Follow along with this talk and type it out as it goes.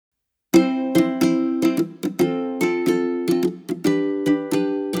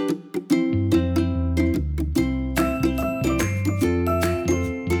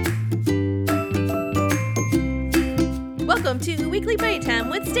Sleep Night Time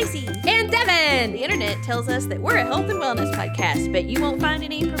with Stacy and Devin. The internet tells us that we're a health and wellness podcast, but you won't find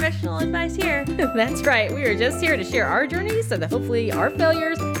any professional advice here. That's right. We are just here to share our journeys so that hopefully our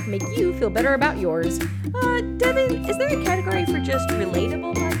failures make you feel better about yours. Devin, is there a category for just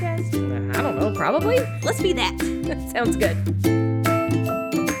relatable podcast? I don't know, probably. Let's be that. Sounds good.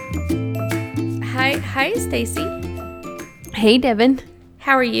 Hi, Stacy. Hey, Devin.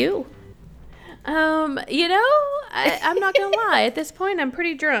 How are you? I'm not gonna lie. At this point, I'm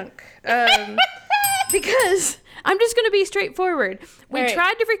pretty drunk. Because I'm just gonna be straightforward. We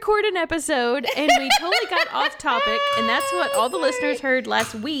tried to record an episode and we totally got off topic, and that's what all the listeners heard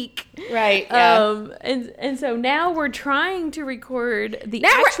last week. Right. Yeah. And so now we're trying to record the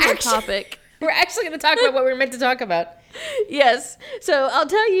actual topic. We're actually going to talk about what we're meant to talk about. Yes. So I'll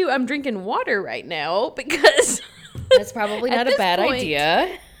tell you, I'm drinking water right now because that's probably not a bad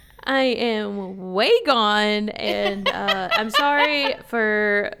idea. I am way gone, and I'm sorry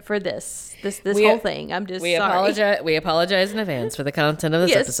for this whole thing. I'm just sorry. We apologize in advance for the content of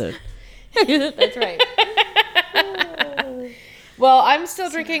this episode. That's right. Well, I'm still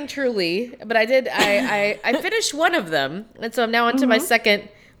drinking Truly, but I finished one of them, and so I'm now onto my second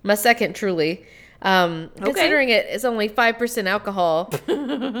Truly. Considering it is only 5% alcohol.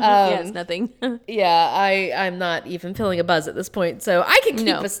 Yes, nothing. Yeah, I'm not even feeling a buzz at this point, so I can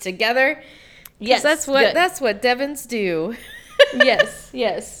keep us together. Yes, that's what Devins do. Yes.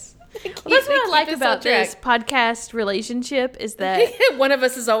 Well, that's what I like about this podcast relationship is that one of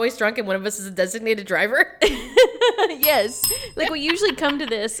us is always drunk and one of us is a designated driver. Yes. Like we usually come to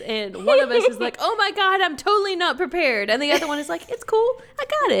this and one of us is like, oh my God, I'm totally not prepared. And the other one is like, it's cool. I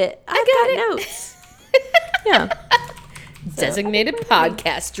got it. I got notes. Yeah. Designated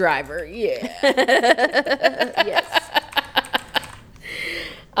podcast driver. Yeah. Yes.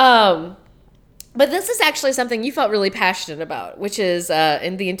 But this is actually something you felt really passionate about, which is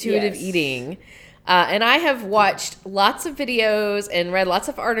in the intuitive eating. And I have watched lots of videos and read lots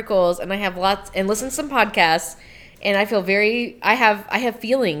of articles, and I have listened to some podcasts, and I feel I have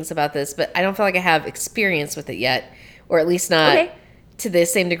feelings about this, but I don't feel like I have experience with it yet, or at least not to the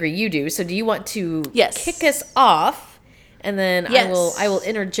same degree you do. So do you want to kick us off, and then I will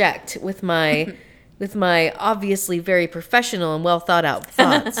interject with my obviously very professional and well thought out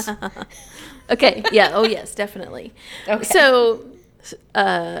thoughts. Okay. Yeah. Oh, yes, definitely. Okay. So,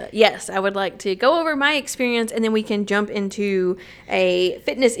 yes, I would like to go over my experience, and then we can jump into a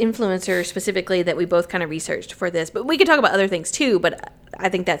fitness influencer specifically that we both kind of researched for this. But we could talk about other things too, but I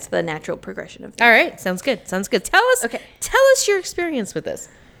think that's the natural progression of things. All right. Sounds good. Tell us your experience with this.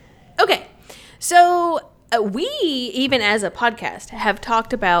 Okay. So we, even as a podcast, have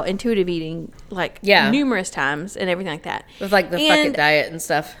talked about intuitive eating numerous times and everything like that. With like the fuck it diet and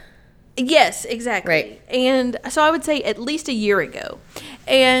stuff. Yes, exactly. Right. And so I would say at least a year ago.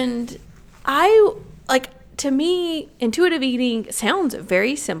 And to me, intuitive eating sounds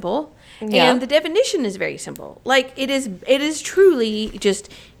very simple. Yeah. And the definition is very simple. Like it is truly just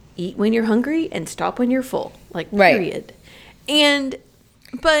eat when you're hungry and stop when you're full. Period.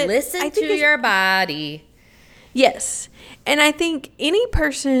 But listen to your body. Yes. And I think any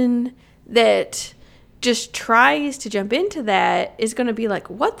person that just tries to jump into that is going to be like,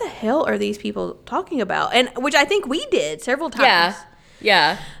 what the hell are these people talking about? And which I think we did several times.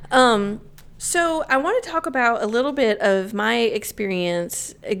 Yeah. So I want to talk about a little bit of my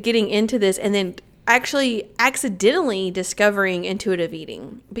experience getting into this and then actually accidentally discovering intuitive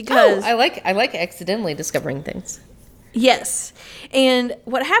eating because I like accidentally discovering things. Yes. And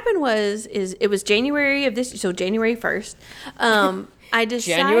what happened is it was January of this, so January 1st. I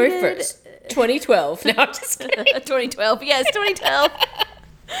decided January 1st. 2012. No, I'm just kidding. 2012. Yes, 2012.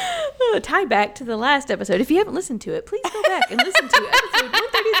 Tie back to the last episode. If you haven't listened to it, please go back and listen to episode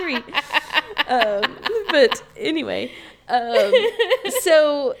 133. But anyway,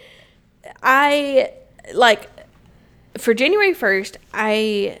 so I for January 1st,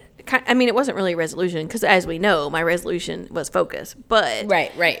 I mean, it wasn't really a resolution because, as we know, my resolution was focus. But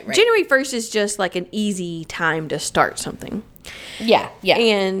right. January 1st is just like an easy time to start something. Yeah.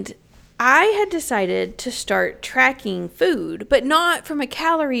 And I had decided to start tracking food, but not from a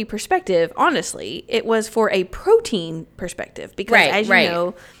calorie perspective, honestly. It was for a protein perspective because, as you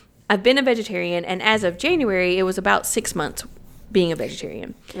know, I've been a vegetarian, and as of January, it was about 6 months being a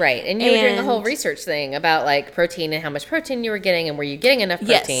vegetarian. Right, and you were doing the whole research thing about, protein and how much protein you were getting, and were you getting enough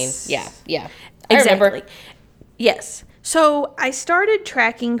protein? Yes. Yeah. Exactly. Yes. So I started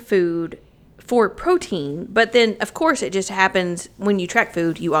tracking food for protein, but then of course it just happens when you track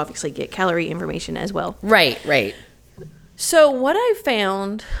food, you obviously get calorie information as well. Right. So what I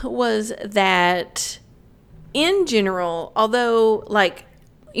found was that in general, although like,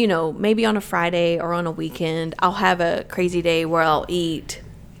 you know, maybe on a Friday or on a weekend, I'll have a crazy day where I'll eat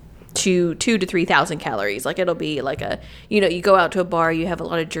 2,000 to 3,000 calories. Like it'll be like you go out to a bar, you have a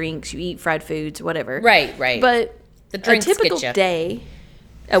lot of drinks, you eat fried foods, whatever. Right, right. But the drinks a typical get you. day,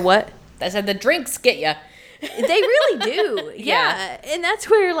 a what? I said the drinks get you. They really do. Yeah. And that's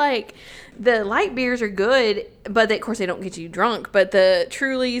where like the light beers are good, but of course they don't get you drunk. But the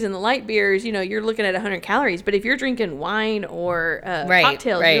Trulies and the light beers, you know, you're looking at 100 calories. But if you're drinking wine or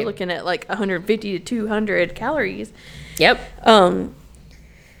cocktails, you're looking at like 150 to 200 calories. Yep.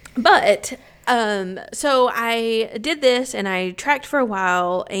 But so I did this and I tracked for a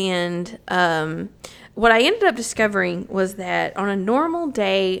while, and what I ended up discovering was that on a normal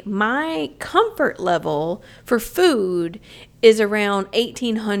day, my comfort level for food is around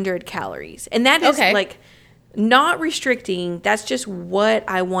 1,800 calories. And that is like not restricting. That's just what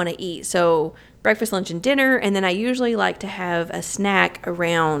I want to eat. So breakfast, lunch, and dinner. And then I usually like to have a snack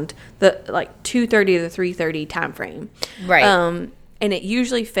around the like 2:30 to 3:30 time frame. Right. And it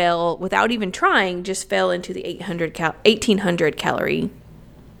usually fell, without even trying, just fell into the 1,800 calorie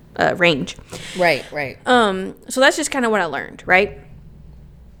range. Right, right. So that's just kind of what I learned, right?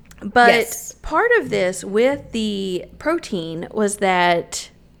 But part of this with the protein was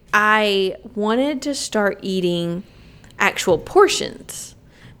that I wanted to start eating actual portions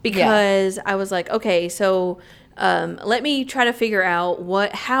because I was like, okay, so let me try to figure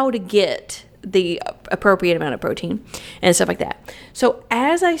out how to get the appropriate amount of protein and stuff like that. So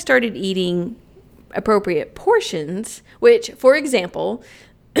as I started eating appropriate portions, which, for example,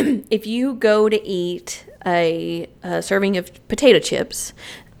 if you go to eat a serving of potato chips,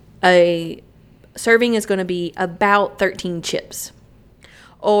 a serving is going to be about 13 chips.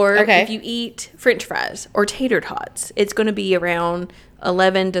 Or if you eat French fries or tater tots, it's going to be around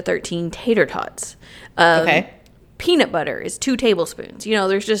 11 to 13 tater tots. Peanut butter is 2 tablespoons. You know,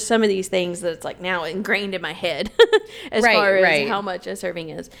 there's just some of these things that's like now ingrained in my head as far as how much a serving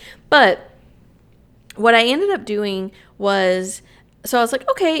is. But what I ended up doing was, so I was like,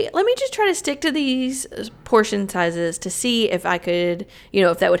 okay, let me just try to stick to these portion sizes to see if I could, you know,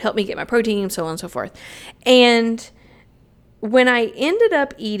 if that would help me get my protein, so on and so forth. And when I ended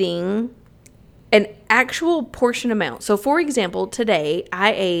up eating an actual portion amount, so for example, today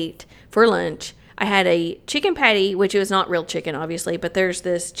I ate for lunch, I had a chicken patty, which was not real chicken, obviously, but there's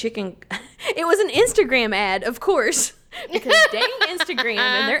this chicken. It was an Instagram ad, of course, because dang Instagram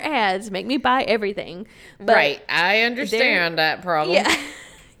and their ads make me buy everything. But right. I understand that problem. Yeah.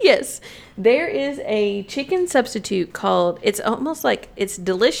 Yes. There is a chicken substitute called, it's almost like, it's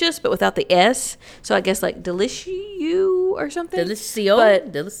delicious, but without the S. So I guess like Delicioux or something.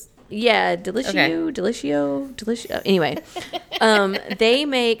 Delicio? Yeah, Delicio. Anyway,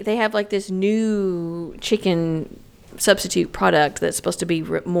 they have like this new chicken substitute product that's supposed to be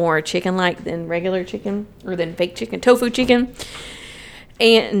more chicken-like than regular chicken or than fake chicken, tofu chicken.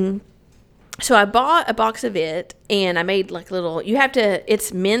 And so I bought a box of it, and I made like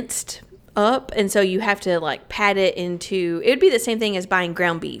it's minced up, and so you have to like pat it into, it would be the same thing as buying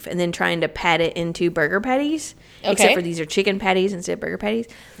ground beef and then trying to pat it into burger patties, except for these are chicken patties instead of burger patties.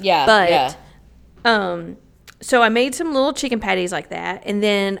 So I made some little chicken patties like that, and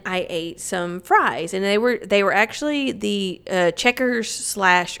then I ate some fries, and they were actually the Checkers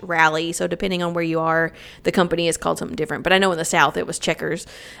 / Rally. So depending on where you are, the company is called something different. But I know in the South it was Checkers.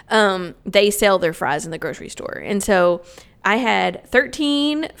 They sell their fries in the grocery store, and so I had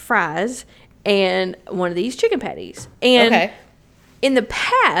 13 fries and one of these chicken patties. And in the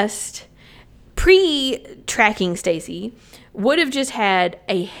past, pre-tracking Stacy, would have just had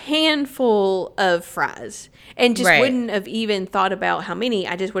a handful of fries and just wouldn't have even thought about how many.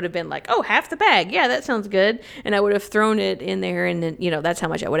 I just would have been like, oh, half the bag. Yeah, that sounds good. And I would have thrown it in there, and then, you know, that's how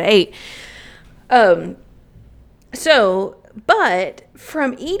much I would have ate. But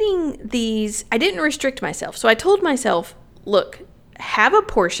from eating these, I didn't restrict myself. So I told myself, look, have a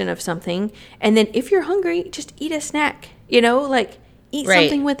portion of something, and then if you're hungry, just eat a snack, you know, like eat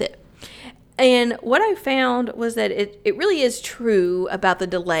something with it. And what I found was that it really is true about the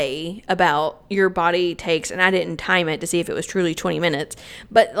delay about your body takes, and I didn't time it to see if it was truly 20 minutes,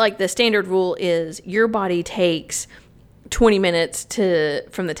 but like the standard rule is your body takes 20 minutes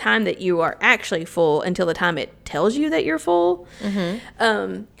from the time that you are actually full until the time it tells you that you're full.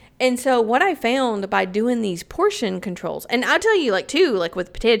 Mm-hmm. And so what I found by doing these portion controls, and I'll tell you, like, too, like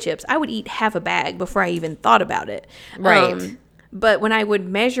with potato chips, I would eat half a bag before I even thought about it. Right. But when I would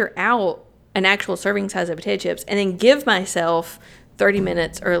measure out an actual serving size of potato chips and then give myself 30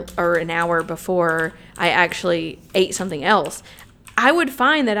 minutes or an hour before I actually ate something else, I would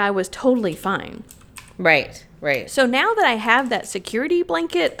find that I was totally fine. Right. Right. So now that I have that security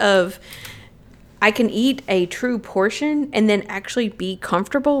blanket of I can eat a true portion and then actually be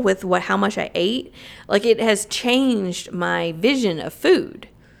comfortable with how much I ate, like it has changed my vision of food.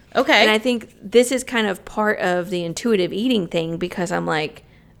 Okay. And I think this is kind of part of the intuitive eating thing, because I'm like,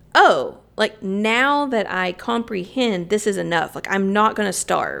 oh, like now that I comprehend this is enough, like I'm not going to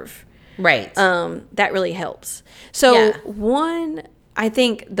starve. Right. That really helps. So Yeah. one, I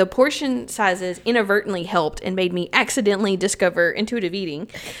think the portion sizes inadvertently helped and made me accidentally discover intuitive eating.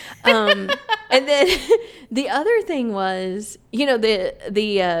 And then the other thing was, you know, the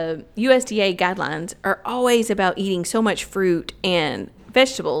USDA guidelines are always about eating so much fruit and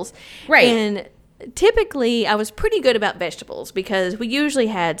vegetables. Right. And typically I was pretty good about vegetables because we usually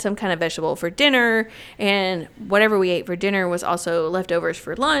had some kind of vegetable for dinner, and whatever we ate for dinner was also leftovers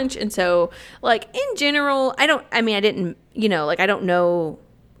for lunch. And so like in general, I didn't, you know, like I don't know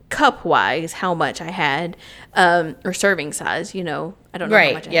cup wise how much I had, or serving size, you know, I don't know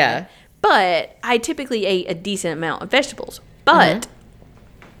how much I had, but I typically ate a decent amount of vegetables, but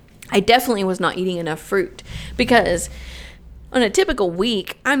I definitely was not eating enough fruit, because on a typical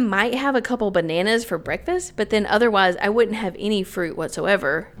week, I might have a couple bananas for breakfast, but then otherwise I wouldn't have any fruit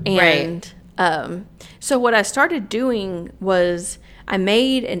whatsoever. And so what I started doing was I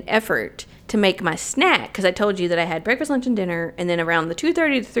made an effort to make my snack, because I told you that I had breakfast, lunch, and dinner, and then around the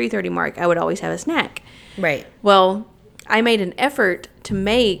 2:30 to 3:30 mark, I would always have a snack. Right. Well, I made an effort to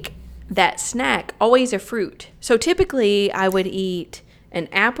make that snack always a fruit. So typically I would eat an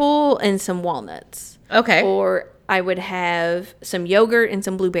apple and some walnuts. Okay. Or I would have some yogurt and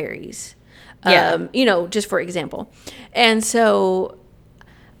some blueberries. Yeah. You know, just for example. And so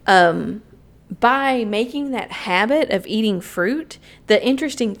by making that habit of eating fruit, the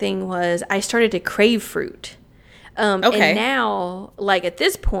interesting thing was I started to crave fruit. Okay. And now, like at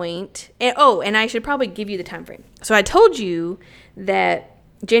this point, and I should probably give you the time frame. So I told you that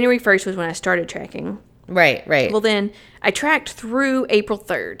January 1st was when I started tracking. Right. Well, then I tracked through April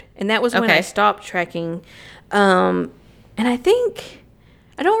 3rd, and that was when I stopped tracking. And I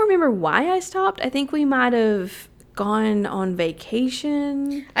don't remember why I stopped. I think we might have gone on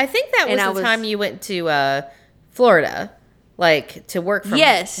vacation. I think that was the time you went to Florida, like to work from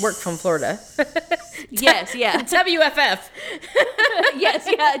Florida. Yes, yeah. WFF. Yes,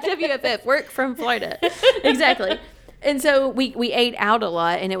 yeah, WFF, work from Florida. Exactly. And so we ate out a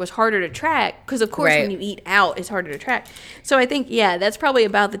lot, and it was harder to track because, of course, when you eat out, it's harder to track. So I think, that's probably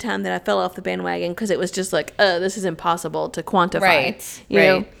about the time that I fell off the bandwagon, because it was just like, this is impossible to quantify. Right. You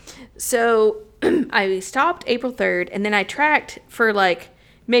know? So I stopped April 3rd, and then I tracked for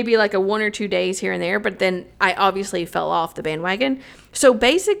maybe a 1 or 2 days here and there, but then I obviously fell off the bandwagon. So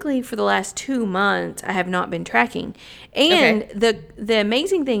basically for the last 2 months, I have not been tracking. And the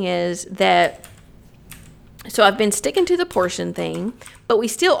amazing thing is that, so I've been sticking to the portion thing, but we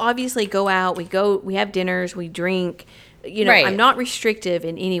still obviously go out, we have dinners, we drink, you know, I'm not restrictive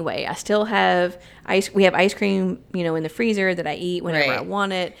in any way. I still have we have ice cream, you know, in the freezer that I eat whenever I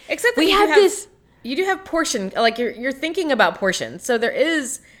want it. Except that you do have portion, like you're thinking about portions. So there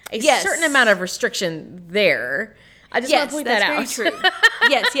is a certain amount of restriction there. I just want to point that out. Yes, that's very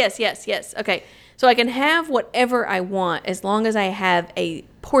true. Yes. Okay. So I can have whatever I want as long as I have a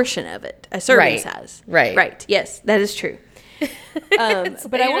portion of it, a serving size. Right. Yes, that is true. But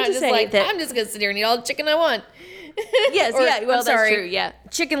I want to say that I'm just going to sit here and eat all the chicken I want. Yes, well, that's true, yeah.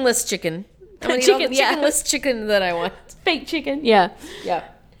 Chickenless chicken. I'm going to eat all the chickenless chicken that I want. Fake chicken, yeah. Yeah.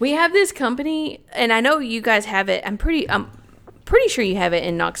 We have this company, and I know you guys have it. I'm pretty sure you have it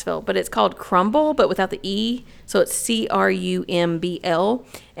in Knoxville, but it's called Crumbl, but without the E. So it's CRUMBL,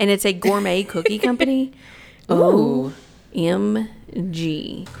 and it's a gourmet cookie company. Ooh.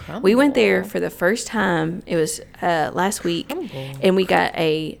 OMG. We went there for the first time. It was last week, and we got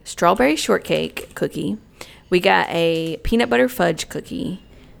a strawberry shortcake cookie. We got a peanut butter fudge cookie,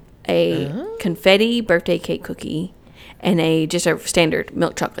 a confetti birthday cake cookie, and just a standard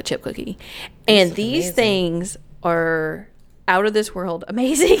milk chocolate chip cookie. And these things are out of this world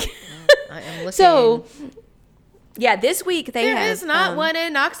amazing. I am looking. So, yeah, this week there is not one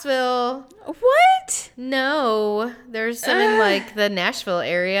in Knoxville. What? No, there's some in the Nashville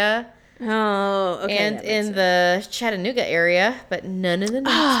area. Oh, okay. And in the Chattanooga area, but none in the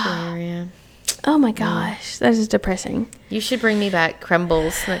Knoxville area. Oh my gosh, that is depressing. You should bring me back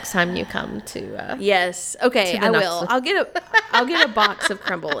crumbles next time you come to. Yes. Okay, I will. I'll get a box of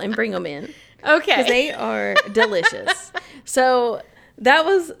Crumbl and bring them in. Okay. Because they are delicious. So that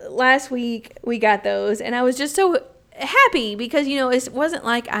was last week. We got those, and I was just so happy because, you know, it wasn't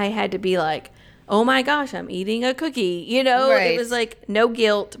like I had to be like, oh my gosh, I'm eating a cookie. You know, Right. it was like no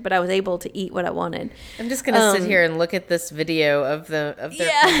guilt, but I was able to eat what I wanted. I'm just gonna sit here and look at this video of their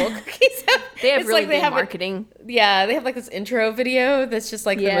crumble cookies. They have It's really like they good have marketing. they have like this intro video that's just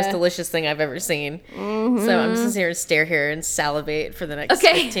like the Yeah. most delicious thing I've ever seen. So I'm just here and stare here and salivate for the next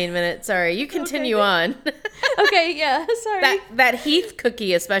Okay. 15 minutes. Sorry, you continue on. Okay, yeah, sorry. that Heath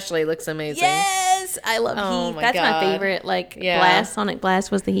cookie especially looks amazing. Yes, I love Oh Heath. my That's my God. favorite. Like Yeah. Blast, Sonic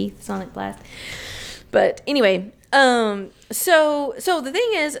Blast was the Heath Sonic Blast. But anyway, so the thing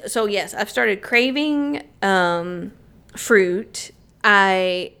is, so yes, I've started craving fruit.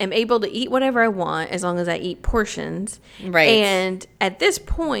 I am able to eat whatever I want as long as I eat portions. Right. And at this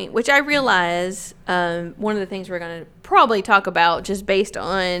point, which I realize, one of the things we're going to probably talk about, just based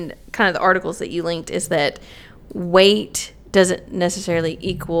on kind of the articles that you linked, is that weight doesn't necessarily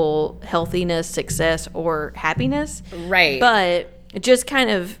equal healthiness, success, or happiness. Right. But just kind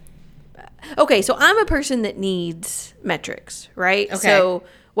of, okay, so I'm a person that needs metrics, right? Okay. So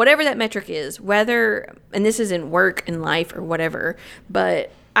whatever that metric is, whether, and this is in work and life or whatever,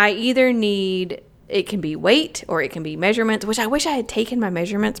 but I either need, it can be weight or it can be measurements, which I wish I had taken my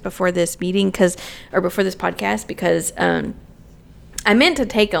measurements before this meeting or before this podcast, because I meant to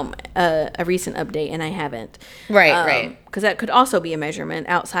take them a recent update and I haven't. Right. Because that could also be a measurement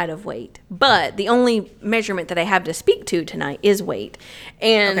outside of weight. But the only measurement that I have to speak to tonight is weight.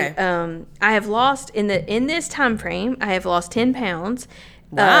 And Okay. I have lost, in this time frame, I have lost 10 pounds.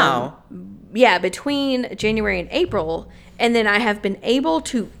 Wow. Yeah, between January and April. And then I have been able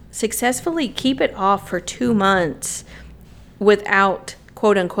to successfully keep it off for 2 months without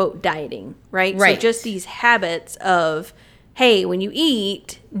quote unquote dieting, right? Right. So just these habits of, hey, when you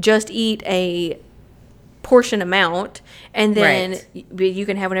eat, just eat a portion amount, and then you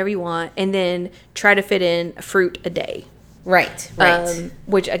can have whatever you want, and then try to fit in fruit a day. Right.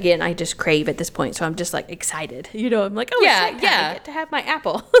 Which again, I just crave at this point, so I'm just like excited. You know, I'm like, oh, Yeah, it's yeah. I get to have my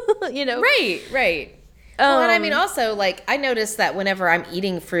apple. You know, Right. Well, and I mean, also, like, I notice that whenever I'm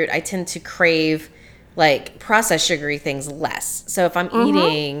eating fruit, I tend to crave, like, processed sugary things less. So if I'm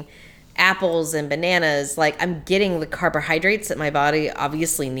eating apples and bananas, like, I'm getting the carbohydrates that my body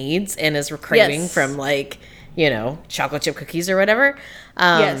obviously needs and is craving Yes. from, like, you know, chocolate chip cookies or whatever.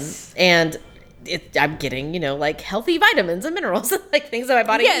 Yes. And I'm getting, you know, like, healthy vitamins and minerals, like, things that my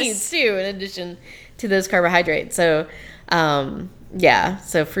body Yes. needs, too, in addition to those carbohydrates. So, yeah,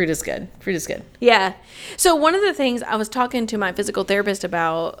 so fruit is good. Yeah. So one of the things I was talking to my physical therapist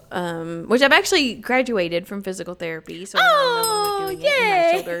about, which I've actually graduated from physical therapy, so I'm no longer doing it. And my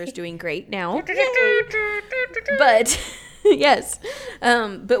yay. shoulder is doing great now. But yes,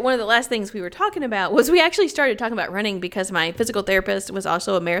 but one of the last things we were talking about was we actually started talking about running because my physical therapist was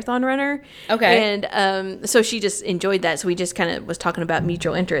also a marathon runner. Okay. And so she just enjoyed that. So we just kind of was talking about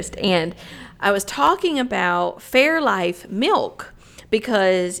mutual interest. And I was talking about Fairlife milk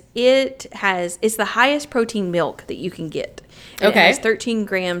because it's the highest protein milk that you can get. And Okay. It has 13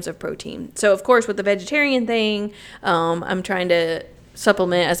 grams of protein. So of course with the vegetarian thing, I'm trying to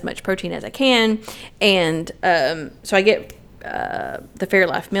supplement as much protein as I can, and so I get the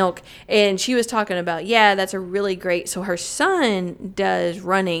Fairlife milk. And she was talking about, yeah, that's a really great. So her son does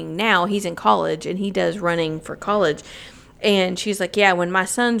running now. He's in college and he does running for college. And she's like, yeah, when my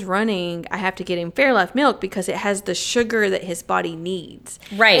son's running, I have to get him Fairlife milk because it has the sugar that his body needs.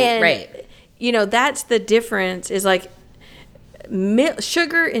 Right, And, right. You know, that's the difference. Is like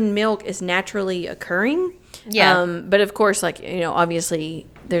sugar in milk is naturally occurring. Yeah. But of course, like, you know, obviously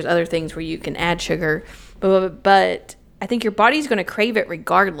there's other things where you can add sugar, but I think your body's going to crave it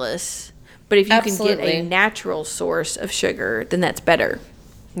regardless. But if you can get Absolutely. a natural source of sugar, then that's better.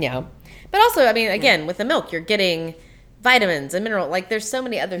 Yeah. But also, I mean, again, with the milk, you're getting vitamins and mineral. Like, there's so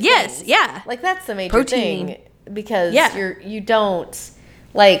many other Yes, things. yeah. Like, that's the major Protein. thing. Because Yeah. you don't,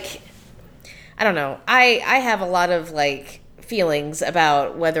 like, I don't know. I have a lot of, like, feelings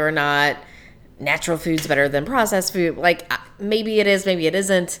about whether or not natural food's better than processed food. Like, maybe it is, maybe it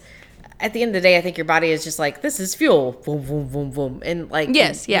isn't. At the end of the day, I think your body is just like, this is fuel. Boom, boom, boom, boom. And, like,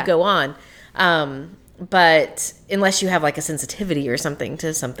 Yes, you yeah. go on. But unless you have, like, a sensitivity or something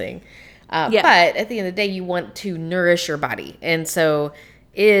to something. Yeah. But at the end of the day, you want to nourish your body. And so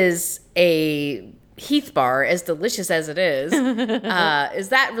is a Heath bar, as delicious as it is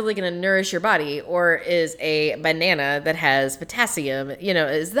that really going to nourish your body? Or is a banana that has potassium, you know,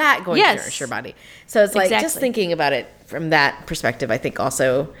 is that going Yes. to nourish your body? So it's like just Exactly. thinking about it from that perspective, I think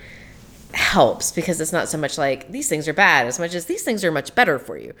also helps, because it's not so much like these things are bad as much as these things are much better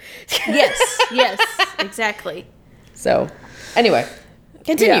for you. Yes, exactly. So anyway,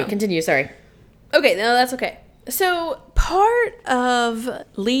 continue, sorry. Okay, no, that's okay. So part of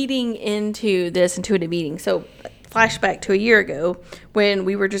leading into this intuitive eating, so flashback to a year ago when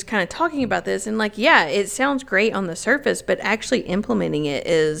we were just kind of talking about this, and like, yeah, it sounds great on the surface, but actually implementing it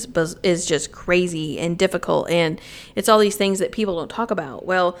is just crazy and difficult, and it's all these things that people don't talk about.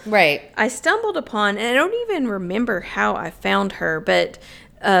 Well, right. I stumbled upon, and I don't even remember how I found her, but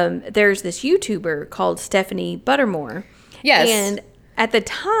there's this YouTuber called Stephanie Buttermore. Yes. And at the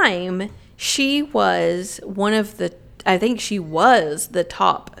time, she was I think she was the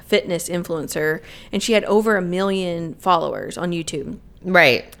top fitness influencer, and she had over 1 million followers on YouTube.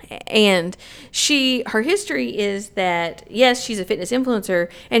 Right. And her history is that, yes, she's a fitness influencer,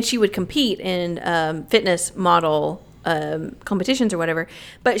 and she would compete in fitness model competitions or whatever,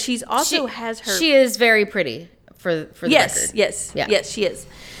 but she's also she is very pretty for the record. Yes, she is.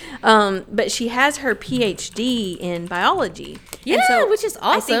 But she has her PhD in biology. Yeah, which is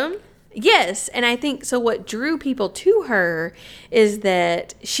awesome. Yes, and I think so what drew people to her is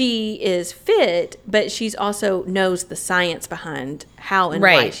that she is fit, but she's also knows the science behind how and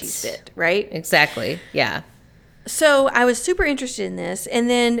why she's fit, right? Exactly. Yeah. So I was super interested in this, and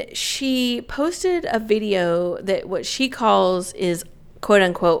then she posted a video that what she calls is quote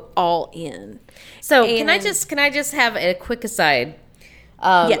unquote all in. So can I just have a quick aside?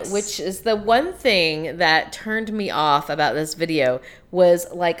 Yes. Which is the one thing that turned me off about this video was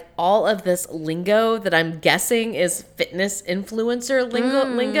like all of this lingo that I'm guessing is fitness influencer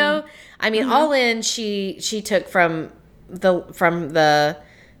lingo. I mean, all in she took from the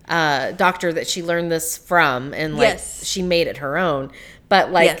doctor that she learned this from, and like she made it her own.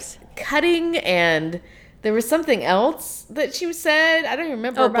 But like cutting, and there was something else that she said. I don't even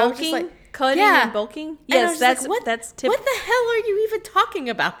remember. Oh, bulking. Cutting and bulking? Yes, that's like, that's typical. What the hell are you even talking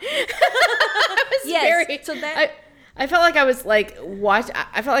about? I felt like I was like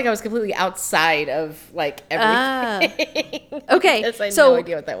I felt like I was completely outside of like everything. Okay. I had no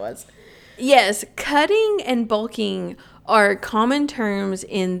idea what that was. Yes, cutting and bulking are common terms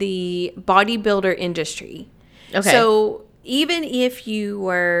in the bodybuilder industry. Okay. So even if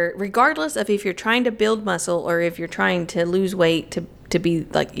regardless of if you're trying to build muscle or if you're trying to lose weight to be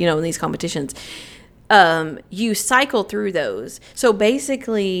like, in these competitions, you cycle through those. So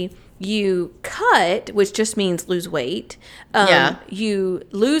basically you cut, which just means lose weight. You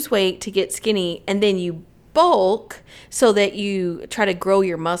lose weight to get skinny, and then you bulk so that you try to grow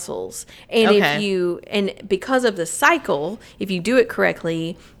your muscles. And because of the cycle, if you do it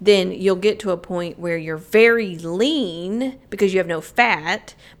correctly, then you'll get to a point where you're very lean because you have no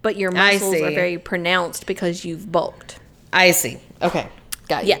fat, but your muscles are very pronounced because you've bulked. I see. Okay.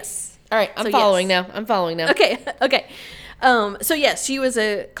 Got you. Yes. All right. I'm following now. Okay. So yes, she was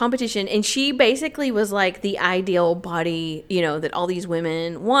a competition, and she basically was like the ideal body, that all these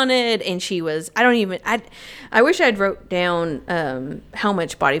women wanted. And she was, I wish I'd wrote down how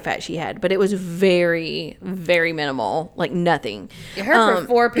much body fat she had, but it was very, very minimal, like nothing. Her for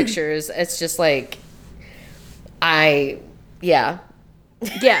 4 pictures, it's just like, yeah,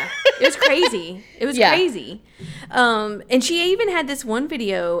 it was crazy. It was crazy. And she even had this one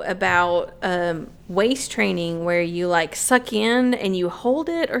video about waist training where you like suck in and you hold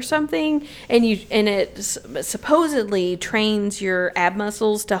it or something, and it supposedly trains your ab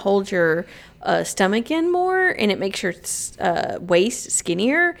muscles to hold your stomach in more, and it makes your waist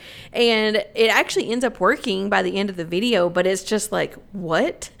skinnier, and it actually ends up working by the end of the video. But it's just like,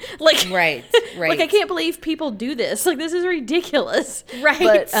 what? Like, right. Like, I can't believe people do this. Like, this is ridiculous.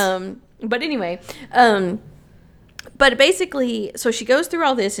 Right. But anyway, but basically, so she goes through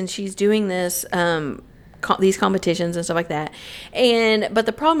all this, and she's doing this these competitions and stuff like that. But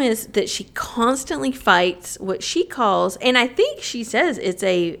the problem is that she constantly fights what she calls, and I think she says it's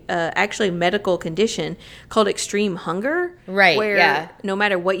a actually medical condition called extreme hunger. Right. Where no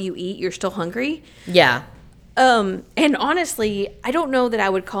matter what you eat, you're still hungry. Yeah. And honestly, I don't know that I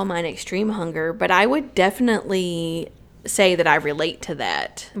would call mine extreme hunger, but I would definitely say that I relate to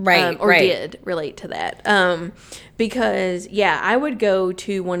that. Right. Did relate to that. Because I would go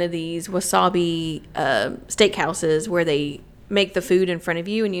to one of these wasabi steakhouses where they make the food in front of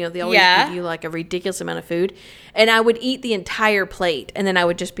you, and they always give you like a ridiculous amount of food, and I would eat the entire plate, and then I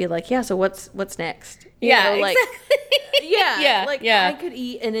would just be like, so what's next? Exactly. I could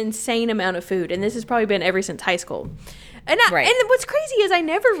eat an insane amount of food, and this has probably been ever since high school. And what's crazy is I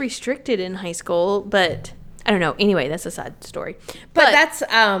never restricted in high school, but I don't know. Anyway, that's a side story. But that's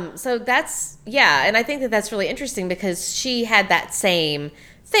and I think that that's really interesting because she had that same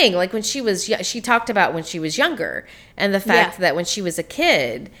thing. Like when she talked about when she was younger, and the fact that when she was a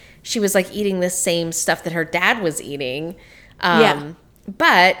kid, she was like eating the same stuff that her dad was eating.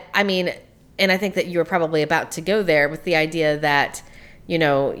 But I mean, I think that you were probably about to go there with the idea that, you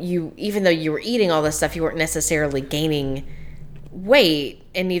know, even though you were eating all this stuff, you weren't necessarily gaining weight,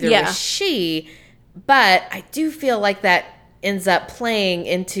 and neither was she. But I do feel like that ends up playing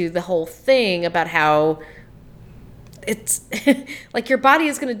into the whole thing about how it's like your body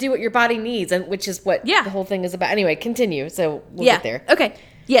is going to do what your body needs, and which is what the whole thing is about. Anyway, continue. So we'll get there. Okay.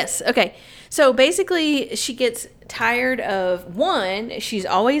 Yes. Okay. So basically, she gets tired of, one, she's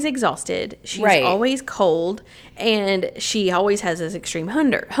always exhausted. She's always cold, and she always has this extreme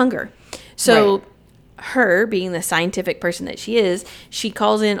hunger. So her, being the scientific person that she is, she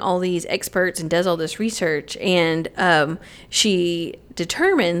calls in all these experts and does all this research, and she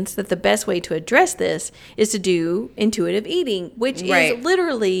determines that the best way to address this is to do intuitive eating, which is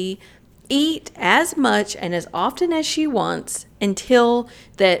literally eat as much and as often as she wants until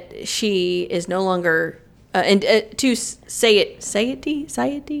that she is no longer to satiety.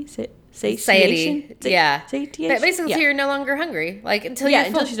 Yeah. Basically, you're no longer hungry. Like until you're full.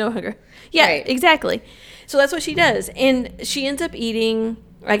 Until she's no hunger. Yeah, exactly. So that's what she does, and she ends up eating.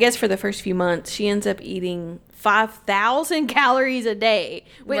 I guess for the first few months, she ends up eating 5,000 calories a day.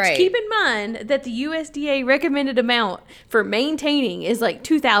 Which keep in mind that the USDA recommended amount for maintaining is like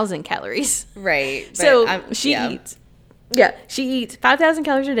 2,000 calories. Right. So she eats. Yeah, she eats 5,000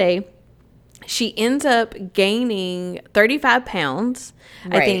 calories a day. She ends up gaining 35 pounds.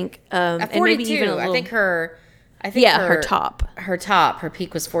 I think. At 42, and maybe even a little, her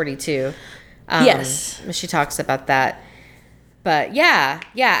peak was 42. Yes. She talks about that. But yeah,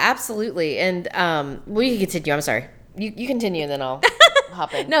 absolutely. And you can continue. I'm sorry. You continue, and then I'll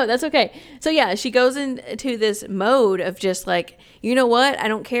hop in. No, that's okay. So yeah, she goes into this mode of just like, you know what? I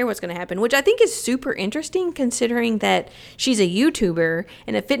don't care what's going to happen, which I think is super interesting considering that she's a YouTuber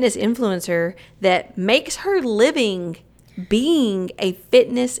and a fitness influencer that makes her living being a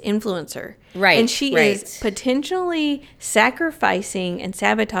fitness influencer. Right. And she is potentially sacrificing and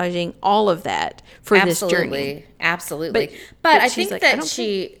sabotaging all of that for this journey. Absolutely. But I think like, that it's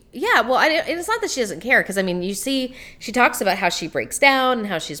not that she doesn't care, because I mean, you see, she talks about how she breaks down and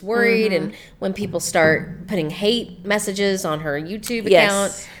how she's worried, and when people start putting hate messages on her YouTube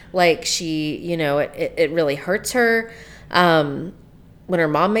account, like she, you know, it really hurts her. When her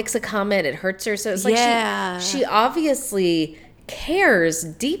mom makes a comment, it hurts her. So it's like she obviously cares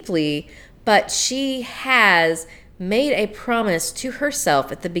deeply, but she has made a promise to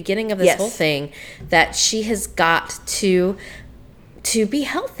herself at the beginning of this whole thing that she has got to be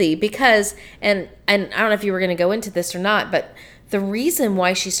healthy, because and I don't know if you were going to go into this or not, but the reason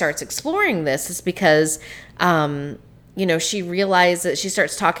why she starts exploring this is because you know, she realizes that she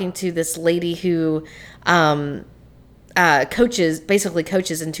starts talking to this lady who coaches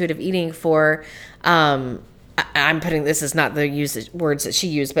intuitive eating for I'm putting, this is not the words that she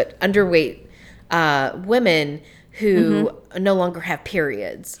used, but underweight women who no longer have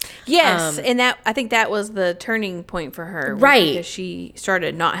periods. Yes, and that, I think that was the turning point for her. Right. Because she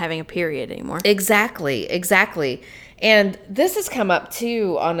started not having a period anymore. Exactly. And this has come up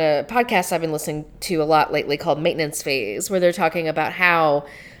too on a podcast I've been listening to a lot lately called Maintenance Phase, where they're talking about how,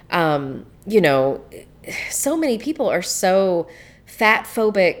 you know, so many people are so fat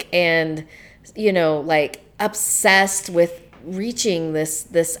phobic and, you know, like obsessed with reaching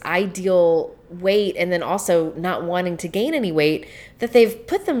this ideal weight, and then also not wanting to gain any weight, that they've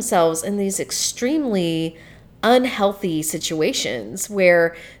put themselves in these extremely unhealthy situations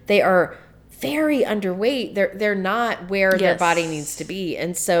where they are very underweight. They're not where their body needs to be,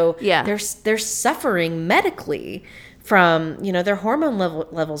 and so they're suffering medically from, you know, their hormone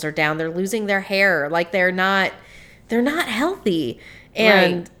levels are down, they're losing their hair, like they're not healthy.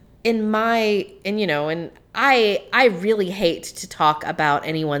 And I really hate to talk about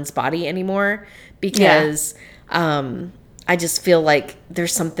anyone's body anymore, because I just feel like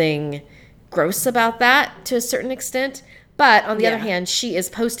there's something gross about that to a certain extent. But on the other hand, she is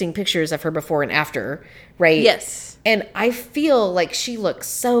posting pictures of her before and after, right? Yes. And I feel like she looks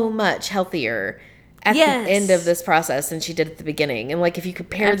so much healthier at the end of this process than she did at the beginning. And like, if you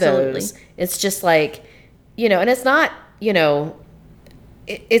compare those, it's just like, you know, and it's not, you know,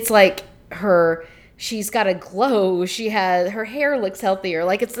 it's like she's got a glow. Her hair looks healthier.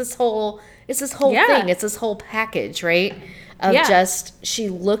 Like it's this whole thing. It's this whole package, right? Of just, she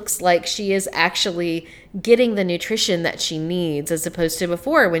looks like she is actually getting the nutrition that she needs, as opposed to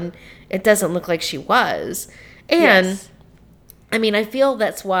before when it doesn't look like she was. And I mean, I feel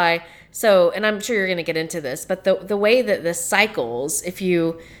that's why. So, and I'm sure you're going to get into this, but the way that this cycles, if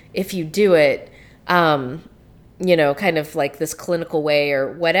you do it, you know, kind of like this clinical way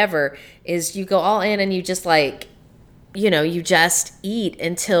or whatever, is you go all in and you just like, you know, you just eat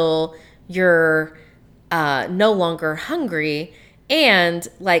until you're no longer hungry. And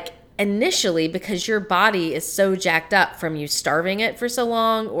like initially, because your body is so jacked up from you starving it for so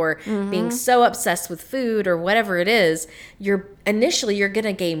long or being so obsessed with food or whatever it is, you're going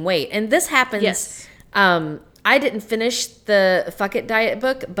to gain weight. And this happens. Yes. I didn't finish the Fuck It Diet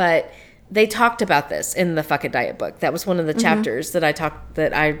book, but they talked about this in the Fuck It Diet book. That was one of the chapters that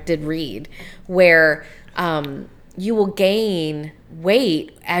I did read, where you will gain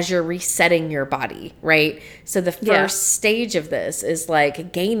weight as you're resetting your body, right? So the first stage of this is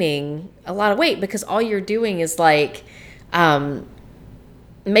like gaining a lot of weight, because all you're doing is like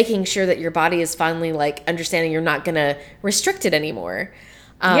making sure that your body is finally like understanding you're not going to restrict it anymore.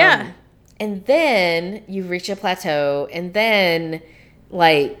 And then you reach a plateau, and then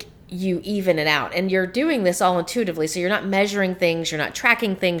like you even it out. And you're doing this all intuitively. So you're not measuring things, you're not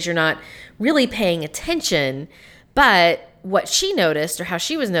tracking things, you're not really paying attention. But what she noticed, or how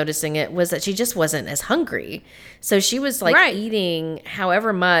she was noticing it, was that she just wasn't as hungry. So she was like eating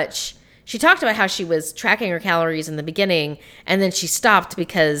however much. She talked about how she was tracking her calories in the beginning, and then she stopped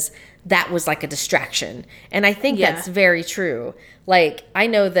because that was like a distraction. And I think that's very true. Like, I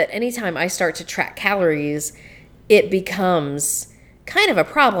know that anytime I start to track calories, it becomes kind of a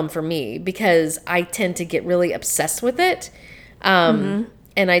problem for me, because I tend to get really obsessed with it. And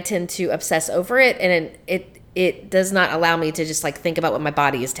I tend to obsess over it. And it does not allow me to just like think about what my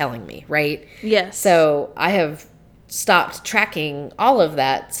body is telling me. Right. Yes. So I have stopped tracking all of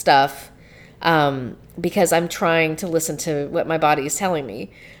that stuff, because I'm trying to listen to what my body is telling me.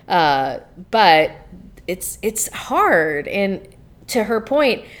 But it's hard. And to her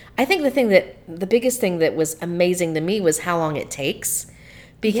point, I think the biggest thing that was amazing to me was how long it takes,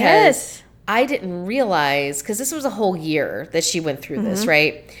 because I didn't realize, because this was a whole year that she went through this,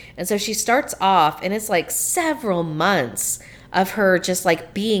 right? And so she starts off, and it's like several months of her just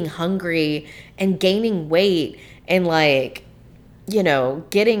like being hungry and gaining weight, and like, you know,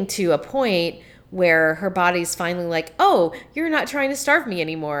 getting to a point where her body's finally like, oh, you're not trying to starve me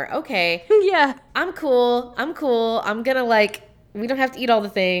anymore. Okay. Yeah. I'm cool. I'm gonna like, we don't have to eat all the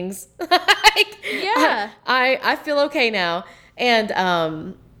things. Like, I feel okay now.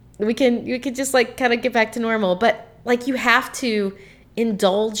 And we can just like kind of get back to normal. But like, you have to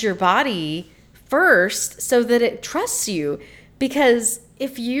indulge your body first so that it trusts you. Because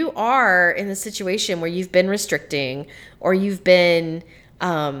if you are in a situation where you've been restricting, or you've been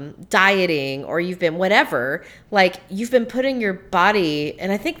dieting, or you've been whatever, like you've been putting your body,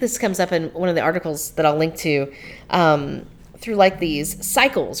 and I think this comes up in one of the articles that I'll link to, through like these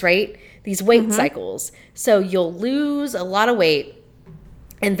cycles, right? These weight cycles. So you'll lose a lot of weight,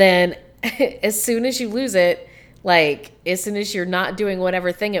 and then as soon as you lose it, like as soon as you're not doing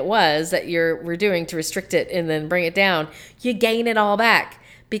whatever thing it was that we're doing to restrict it and then bring it down, you gain it all back,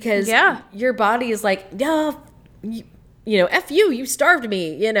 because your body is like, no, you know, F you starved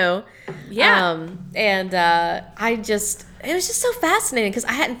me, you know? Yeah. And it was just so fascinating, because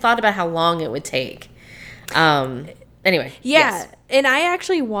I hadn't thought about how long it would take. Anyway. Yeah. Yes. And I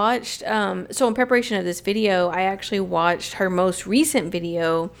actually watched, so in preparation of this video, I actually watched her most recent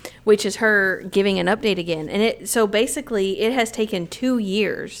video, which is her giving an update again. And so basically it has taken 2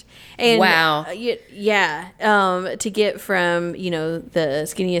 years. And wow. To get from, you know, the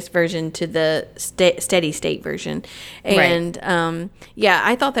skinniest version to the steady state version. And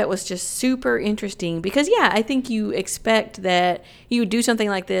I thought that was just super interesting, because I think you expect that you would do something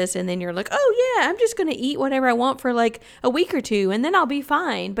like this and then you're like, oh yeah, I'm just going to eat whatever I want for like a week or two, and then I'll be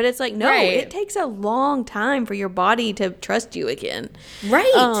fine. But it's like, no, it takes a long time for your body to trust you again.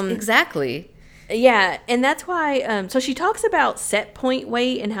 Right. Exactly. Yeah. And that's why, so she talks about set point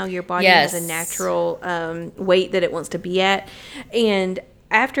weight and how your body has a natural weight that it wants to be at. And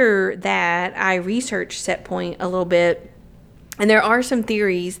after that, I researched set point a little bit. And there are some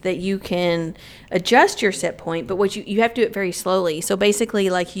theories that you can adjust your set point, but what you have to do it very slowly. So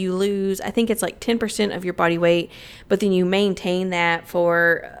basically, like, you lose, I think it's like 10% of your body weight, but then you maintain that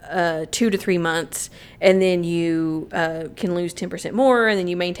for 2 to 3 months, and then you can lose 10% more, and then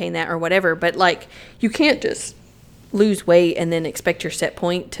you maintain that or whatever. But like, you can't just lose weight and then expect your set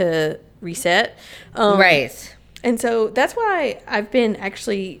point to reset. Right. And so that's why I've been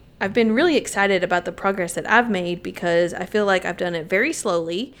really excited about the progress that I've made, because I feel like I've done it very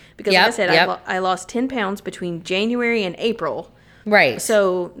slowly. Because like I said, I lost 10 pounds between January and April. Right.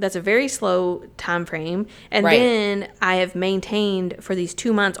 So that's a very slow time frame. And then I have maintained for these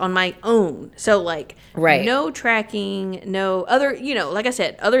 2 months on my own. So like no tracking, no other, you know, like I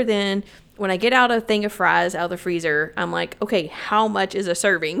said, other than when I get out a thing of fries out of the freezer, I'm like, okay, how much is a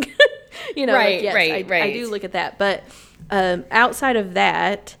serving? You know, I do look at that. But outside of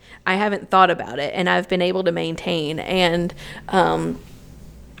that, I haven't thought about it, and I've been able to maintain. And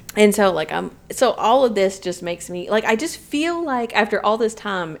so like so all of this just makes me like, I just feel like after all this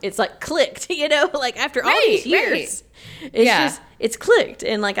time it's like clicked, like after all these years, it's clicked.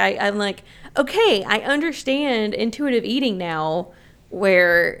 And like I'm like, okay, I understand intuitive eating now,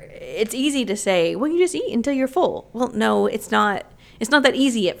 where it's easy to say, well, you just eat until you're full. Well, no, it's not that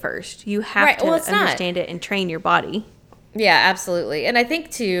easy at first. You have to understand it and train your body. Yeah, absolutely. And I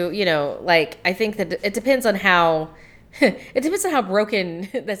think too, like I think that it depends on how it depends on how broken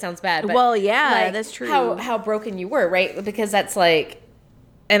that sounds bad. But well, yeah, like, that's true. How broken you were, right? Because that's like,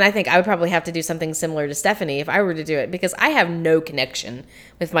 and I think I would probably have to do something similar to Stephanie if I were to do it, because I have no connection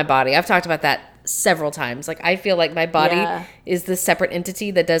with my body. I've talked about that several times. Like I feel like my body is this separate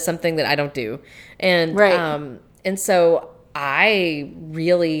entity that does something that I don't do. And and so I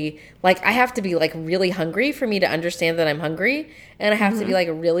really like, I have to be like really hungry for me to understand that I'm hungry, and I have to be like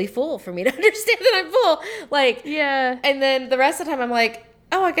really full for me to understand that I'm full. Like, yeah. And then the rest of the time I'm like,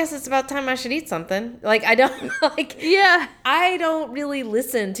 oh, I guess it's about time I should eat something. Like I don't like, I don't really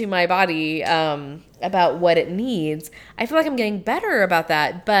listen to my body about what it needs. I feel like I'm getting better about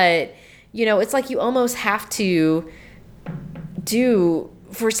that, but it's like you almost have to do,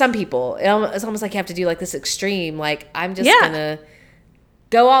 for some people, it's almost like you have to do like this extreme, like I'm just gonna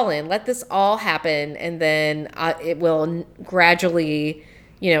go all in, let this all happen, and then it will gradually,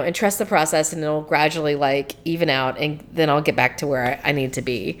 and trust the process, and it'll gradually like even out, and then I'll get back to where I need to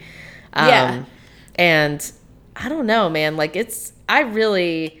be. And I don't know, man, like I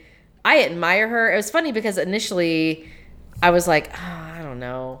admire her. It was funny because initially I was like, oh, I don't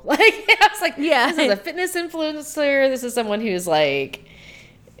know. Like, I was like, this is a fitness influencer. This is someone who's like,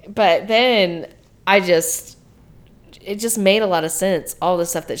 but then it just made a lot of sense, all the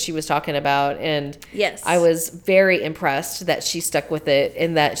stuff that she was talking about. And I was very impressed that she stuck with it,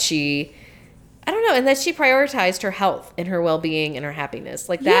 and that she prioritized her health and her well-being and her happiness.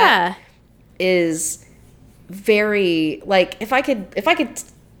 Like that is very, like, if I could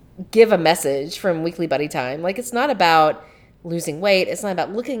give a message from Weekly Buddy Time, like, it's not about losing weight. It's not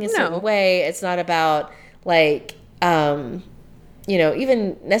about looking a certain way. It's not about like,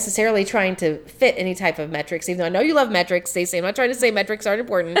 even necessarily trying to fit any type of metrics, even though I know you love metrics, Stacey. I'm not trying to say metrics aren't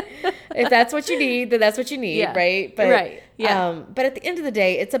important. If that's what you need, then that's what you need, right? But, but at the end of the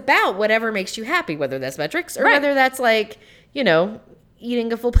day, it's about whatever makes you happy, whether that's metrics or whether that's like,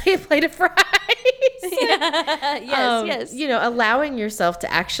 eating a full plate of fries. Allowing yourself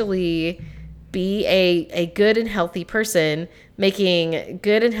to actually be a good and healthy person, making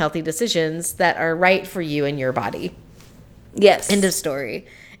good and healthy decisions that are right for you and your body. Yes. End of story.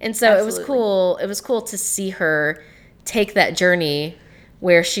 And so It was cool. It was cool to see her take that journey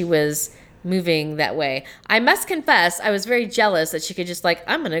where she was moving that way. I must confess, I was very jealous that she could just like,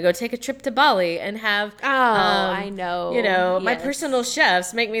 I'm going to go take a trip to Bali and have, I know. My personal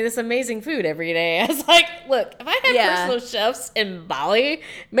chefs make me this amazing food every day. I was like, look, if I had personal chefs in Bali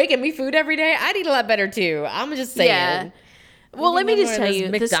making me food every day, I'd eat a lot better too. I'm just saying. Yeah. Well, let me just tell you,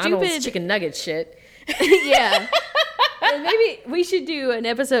 McDonald's the stupid chicken nugget shit. And maybe we should do an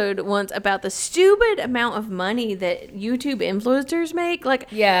episode once about the stupid amount of money that YouTube influencers make.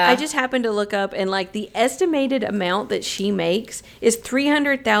 Like, I just happened to look up, and like the estimated amount that she makes is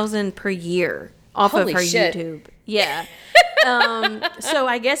 $300,000 per year off of her YouTube. Yeah. So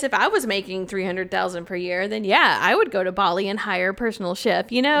I guess if I was making $300,000 per year, then I would go to Bali and hire a personal chef.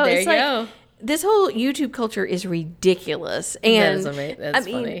 There it's you go. This whole YouTube culture is ridiculous. And that's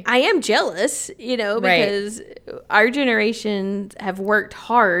funny. I am jealous, because our generations have worked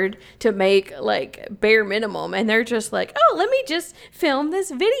hard to make like bare minimum, and they're just like, oh, let me just film this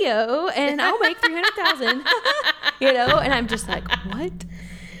video and I'll make 300,000, and I'm just like, what?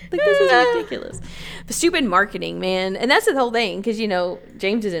 Like, this is ridiculous. The stupid marketing, man. And that's the whole thing. Cause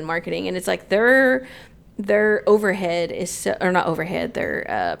James is in marketing, and it's like their overhead is so, or not overhead,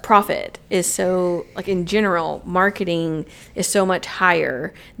 their profit is so, like, in general, marketing is so much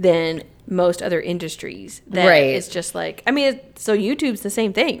higher than most other industries that it's just like, so YouTube's the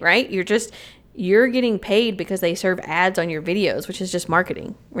same thing, right? You're getting paid because they serve ads on your videos, which is just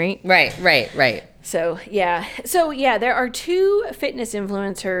marketing, right? Right. So there are two fitness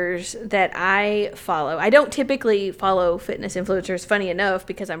influencers that I follow. I don't typically follow fitness influencers, funny enough,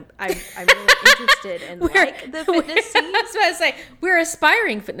 because I'm really interested in like the fitness scene. I was about to say, we're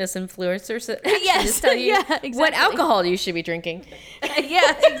aspiring fitness influencers. So just tell you exactly. What alcohol you should be drinking.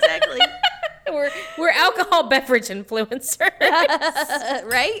 Yeah, exactly. We're alcohol beverage influencers.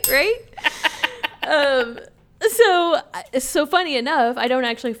 Right. So, funny enough, I don't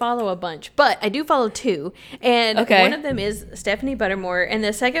actually follow a bunch, but I do follow two. And one of them is Stephanie Buttermore, and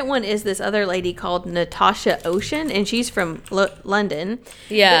the second one is this other lady called Natasha Ocean, and she's from London.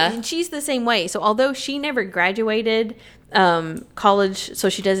 Yeah. And she's the same way. So, although she never graduated college, so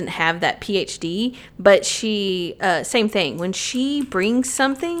she doesn't have that PhD, but she, same thing. When she brings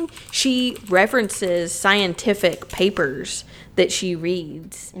something, she references scientific papers that she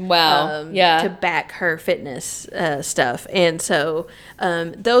reads. Wow. To back her fitness stuff. And so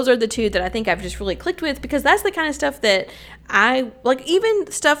those are the two that I think I've just really clicked with, because that's the kind of stuff that I like. Even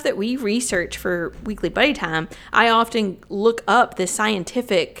stuff that we research for Weekly Buddy Time, I often look up the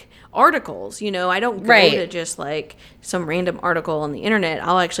scientific articles. I don't go to just like some random article on the internet.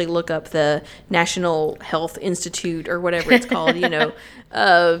 I'll actually look up the National Health Institute or whatever it's called.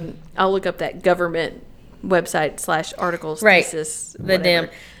 I'll look up that government website / articles thesis, the damn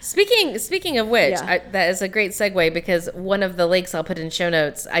speaking of which, that is a great segue, because one of the links I'll put in show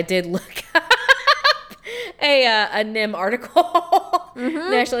notes, I did look up a NIM article,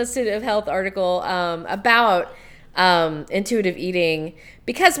 National Institute of Health article, about intuitive eating,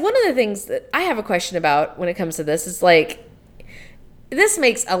 because one of the things that I have a question about when it comes to this is like, this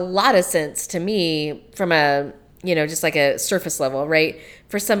makes a lot of sense to me from a just like a surface level, right?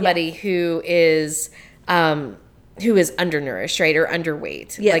 For somebody who is undernourished, right, or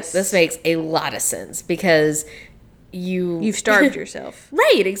underweight. Yes. Like, this makes a lot of sense, because you've starved yourself.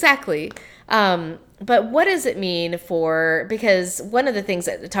 Right, exactly. But what does it mean because one of the things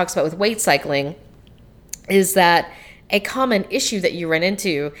that it talks about with weight cycling is that a common issue that you run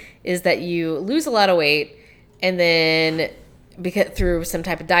into is that you lose a lot of weight, and then through some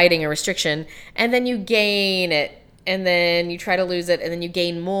type of dieting or restriction, and then you gain it, and then you try to lose it, and then you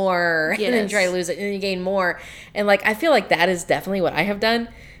gain more, and then you try to lose it, and then you gain more. And like, I feel like that is definitely what I have done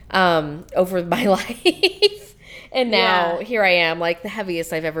over my life. And now here I am, like the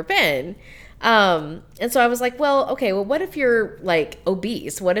heaviest I've ever been. And so I was like, well, okay, well, what if you're like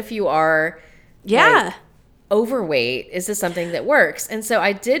obese? What if you are like, overweight? Is this something that works? And so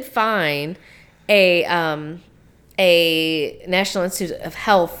I did find a National Institute of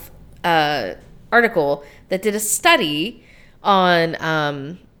Health article that did a study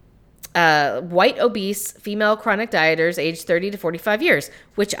on white obese female chronic dieters aged 30 to 45 years,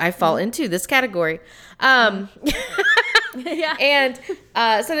 which I fall into this category. And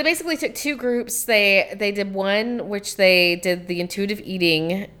so they basically took two groups. They did one which they did the intuitive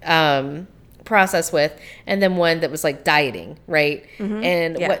eating process with, and then one that was like dieting, right?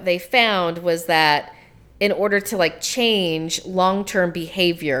 And what they found was that in order to like change long-term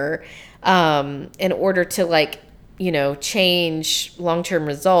behavior, in order to like, change long-term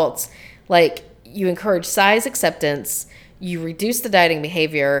results, like you encourage size acceptance, you reduce the dieting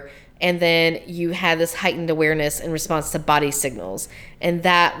behavior, and then you had this heightened awareness in response to body signals. And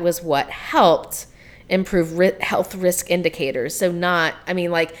that was what helped improve health risk indicators. So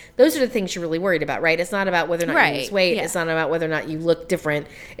those are the things you're really worried about, right? It's not about whether or not you lose weight. It's not about whether or not you look different.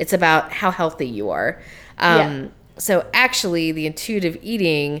 It's about how healthy you are. So actually, the intuitive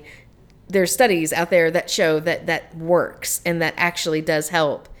eating, there's studies out there that show that works, and that actually does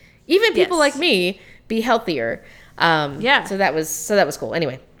help even people like me be healthier. So that was cool.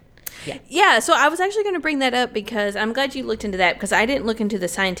 Anyway. Yeah, so I was actually going to bring that up, because I'm glad you looked into that, because I didn't look into the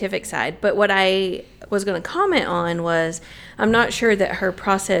scientific side. But what I was going to comment on was, I'm not sure that her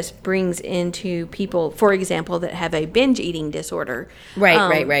process brings into people, for example, that have a binge eating disorder.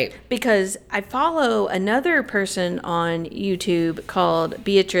 Right. Because I follow another person on YouTube called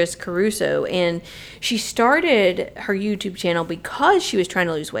Beatrice Caruso, and she started her YouTube channel because she was trying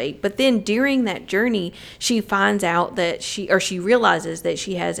to lose weight. But then during that journey, she finds out that she realizes that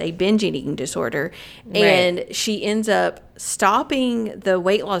she has a binge eating disorder, and she ends up stopping the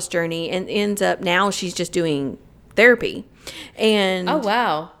weight loss journey, and ends up now she's just doing therapy. And oh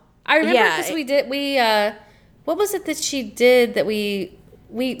wow, I remember, because what was it that she did that we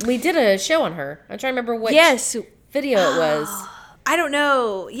did a show on her? I'm trying to remember what video it was. I don't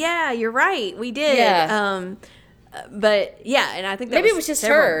know. Yeah, you're right, we did. But and I think that maybe it was just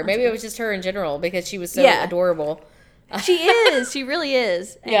her. Maybe it was just her in general, because she was so adorable. She is. She really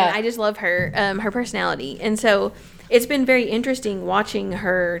is. And I just love her, her personality. And so it's been very interesting watching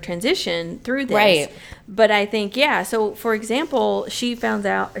her transition through this. Right. But I think, so for example, she found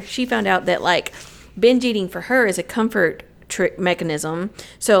out that like binge eating for her is a comfort trick mechanism.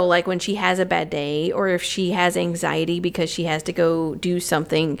 So like when she has a bad day, or if she has anxiety because she has to go do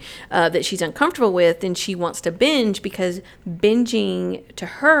something that she's uncomfortable with, then she wants to binge, because binging to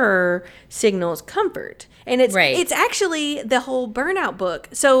her signals comfort. And it's actually the whole burnout book.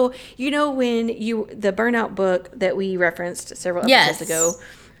 So when the burnout book that we referenced several episodes ago,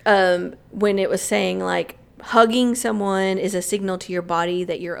 when it was saying like hugging someone is a signal to your body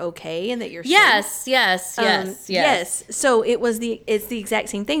that you're okay and that you're safe. Yes. So it's the exact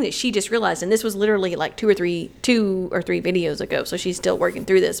same thing that she just realized, and this was literally like two or three videos ago. So she's still working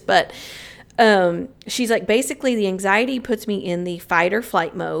through this, but she's like, basically the anxiety puts me in the fight or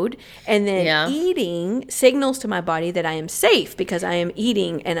flight mode, and then eating signals to my body that I am safe because I am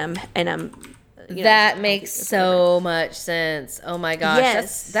eating and I'm that makes so much sense. Oh my gosh.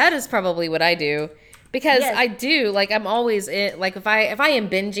 Yes. That is probably what I do. Because I do, like, I'm always in, like, if I am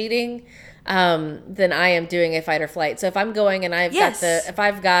binge eating, then I am doing a fight or flight. So if I'm going and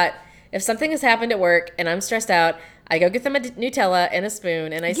if something has happened at work and I'm stressed out, I go get them a Nutella and a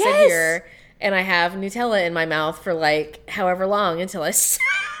spoon, and I sit here and I have Nutella in my mouth for like however long until I stop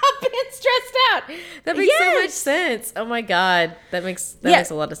being stressed out. That makes so much sense. Oh my God. That makes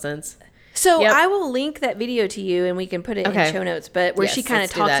a lot of sense. So I will link that video to you, and we can put it in show notes, but where she kind of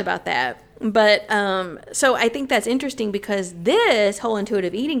talks about that. But so I think that's interesting, because this whole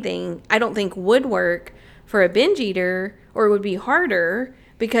intuitive eating thing, I don't think would work for a binge eater, or it would be harder,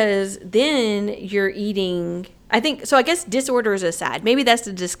 because then you're eating. I think so. I guess disorders aside, maybe that's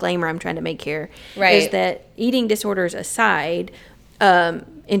the disclaimer I'm trying to make here. Right. Is that eating disorders aside,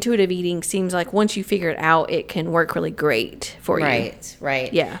 intuitive eating seems like once you figure it out, it can work really great for you.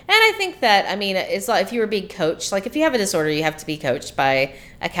 Right. Yeah. And I think that, I mean, it's like if you were being coached, like if you have a disorder, you have to be coached by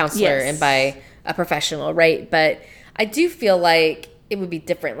a counselor and by a professional, right? But I do feel like it would be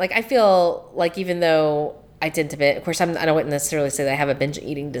different. Like I feel like even though I tend to binge, of course, I don't necessarily say that I have a binge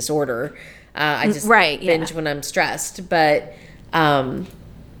eating disorder. I just binge when I'm stressed, but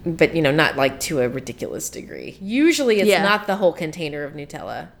not like to a ridiculous degree. Usually it's not the whole container of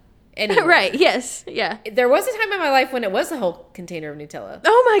Nutella. Anyway. Right, yes, yeah. There was a time in my life when it was the whole container of Nutella.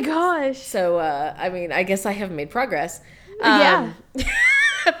 Oh my gosh. So, I mean, I guess I have made progress.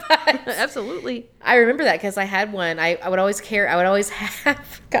 Absolutely. I remember that because I had one. I would always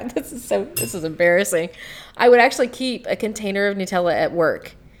have, God, this is embarrassing. I would actually keep a container of Nutella at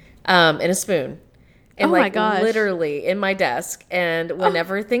work, and a spoon. And my gosh. Literally in my desk. And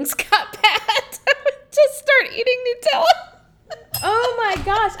whenever things got bad, I would just start eating Nutella. Oh my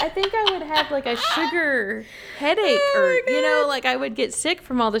gosh. I think I would have like a sugar headache, like I would get sick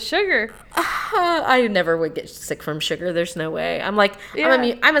from all the sugar. I never would get sick from sugar. There's no way. I'm like,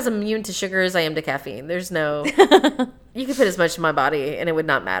 I'm as immune to sugar as I am to caffeine. There's no, you could put as much in my body and it would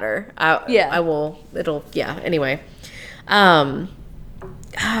not matter. Anyway.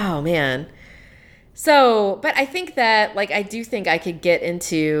 Oh man. So, but I think that, like, I do think I could get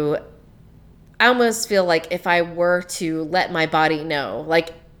into, I almost feel like if I were to let my body know,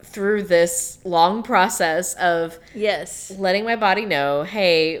 like, through this long process of letting my body know,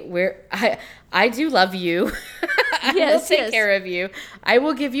 hey, I do love you. I will take care of you. I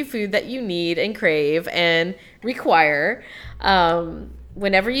will give you food that you need and crave and require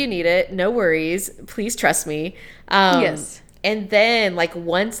whenever you need it. No worries. Please trust me. And then, like,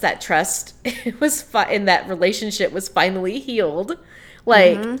 once that trust was in that relationship was finally healed,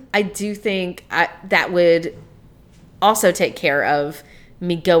 like, I do think that would also take care of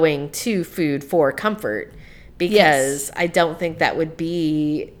me going to food for comfort, because I don't think that would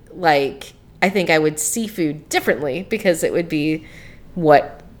be, like, I think I would see food differently, because it would be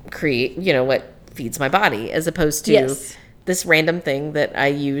what feeds my body, as opposed to this random thing that I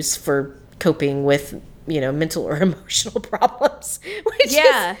use for coping with mental or emotional problems, which is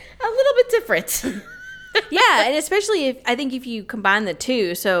a little bit different. And especially if you combine the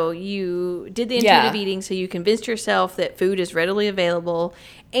two, so you did the intuitive eating, so you convinced yourself that food is readily available,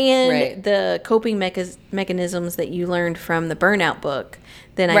 and the coping mechanisms that you learned from the burnout book,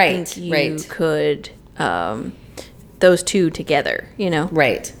 then I think you could, those two together,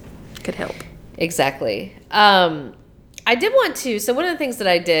 could help. Exactly. I did want to, so one of the things that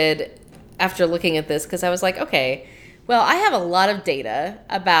I did after looking at this, because I was like, okay, well, I have a lot of data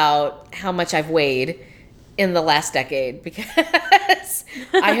about how much I've weighed in the last decade, because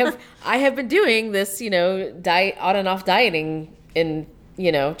I have been doing this, diet on and off dieting and,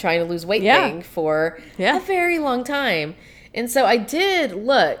 trying to lose weight thing for a very long time. And so I did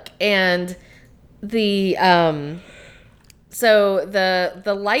look, and the so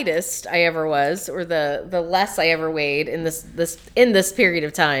the lightest I ever was, or the less I ever weighed in this period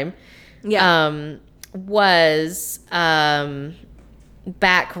of time, was back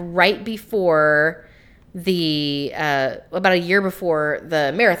right before the about a year before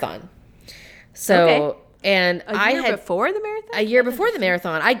the marathon. So Okay. and A year before the marathon? a year before the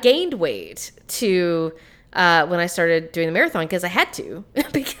marathon, I gained weight to when I started doing the marathon because I had to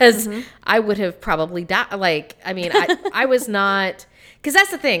because I would have probably died. Like, I mean, I was not, because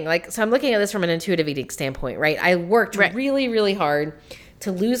that's the thing. Like, so I'm looking at this from an intuitive eating standpoint, right? I worked really, really hard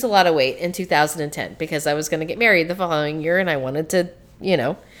to lose a lot of weight in 2010 because I was going to get married the following year and I wanted to,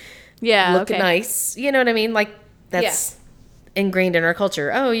 look nice. You know what I mean? Like, that's ingrained in our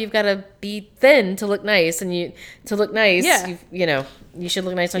culture. Oh, you've got to be thin to look nice, and to look nice, you should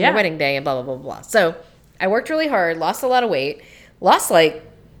look nice on your wedding day, and blah blah blah blah. So I worked really hard, lost a lot of weight, lost like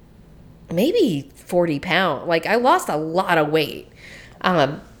maybe 40 pounds. Like, I lost a lot of weight.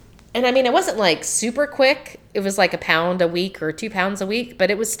 And I mean, it wasn't like super quick. It was like a pound a week or 2 pounds a week, but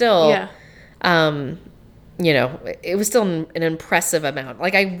it was still, it was still an impressive amount.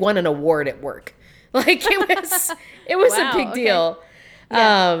 Like, I won an award at work. Like, it was Wow, a big deal.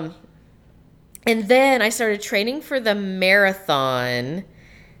 Yeah. And then I started training for the marathon.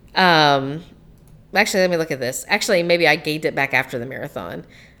 Actually, let me look at this. Actually, maybe I gained it back after the marathon.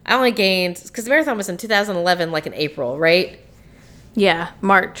 I only gained, because the marathon was in 2011, like in April, right? Yeah,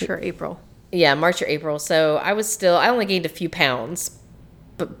 March or April. Yeah, March or April. So I only gained a few pounds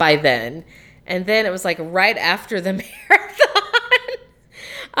by then. And then it was like right after the marathon.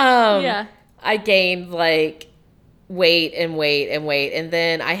 I gained like weight and weight and weight. And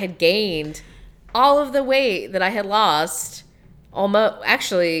then I had gained all of the weight that I had lost. I'm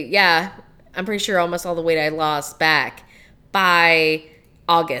pretty sure almost all the weight I lost back by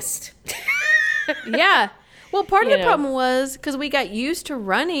August. Yeah. Well, part of the problem was because we got used to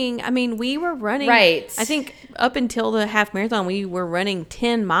running. I mean, we were running. Right. I think up until the half marathon, we were running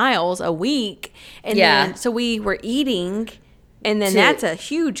 10 miles a week. And then, so we were eating, and then that's a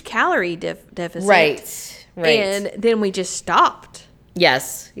huge calorie deficit. Right. And then we just stopped.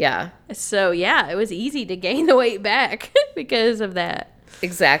 Yes. Yeah. So, it was easy to gain the weight back because of that.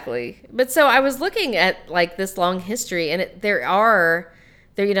 Exactly. But so I was looking at like this long history, and there are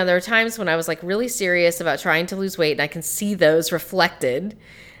times when I was like really serious about trying to lose weight, and I can see those reflected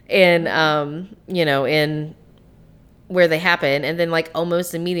in in where they happen. And then like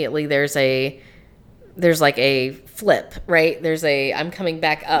almost immediately there's like a flip, right? I'm coming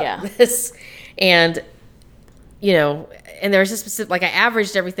back up this, and and there's a specific, like I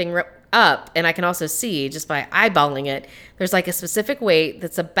averaged everything up, and I can also see just by eyeballing it, there's like a specific weight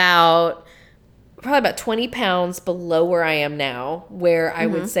that's probably about 20 pounds below where I am now, where I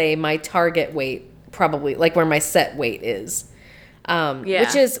would say my target weight, probably like where my set weight is.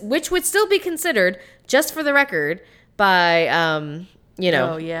 Which would still be considered, just for the record, by,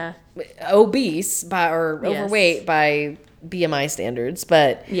 obese or overweight by BMI standards.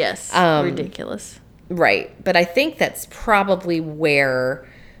 But yes, ridiculous. Right. But I think that's probably where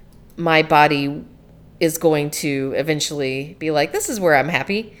my body is going to eventually be like, this is where I'm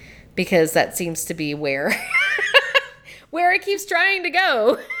happy. Because that seems to be where it keeps trying to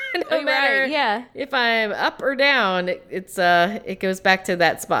go. No matter if I'm up or down, it goes back to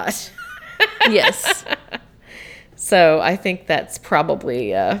that spot. Yes. So I think that's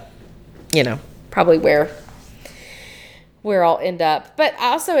probably probably where I'll end up. But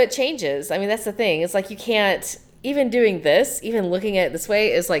also it changes. I mean, that's the thing. It's like you can't, even doing this, even looking at it this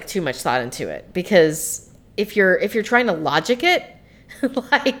way is like too much thought into it. Because if you're trying to logic it,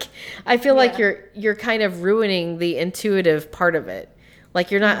 like, I feel like you're kind of ruining the intuitive part of it. Like,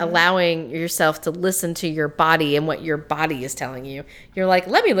 you're not allowing yourself to listen to your body and what your body is telling you. You're like,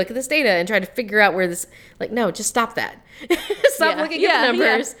 let me look at this data and try to figure out where this, like, no, just stop that. Stop looking at the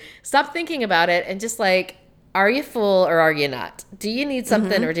numbers. Stop thinking about it, and just like, are you full or are you not? Do you need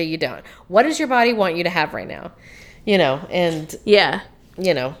something or do you don't? What does your body want you to have right now?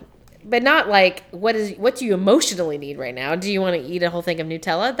 But not like, what do you emotionally need right now? Do you want to eat a whole thing of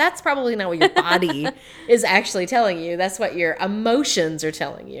Nutella? That's probably not what your body is actually telling you. That's what your emotions are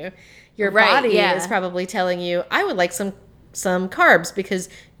telling you. Your body is probably telling you, I would like some carbs because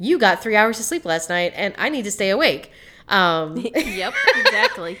you got 3 hours of sleep last night and I need to stay awake. Yep,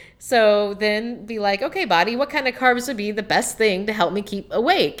 exactly. So then be like, okay, body, what kind of carbs would be the best thing to help me keep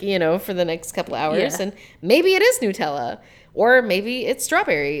awake, for the next couple hours? Yeah. And maybe it is Nutella. Or maybe it's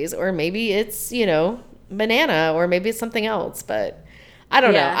strawberries, or maybe it's, banana, or maybe it's something else. But I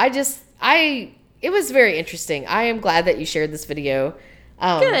don't know. It was very interesting. I am glad that you shared this video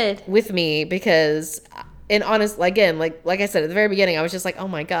with me, because and honestly, again, like I said at the very beginning, I was just like, oh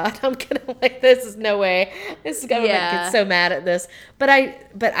my God, I'm gonna like, this is no way. This government gets so mad at this. But I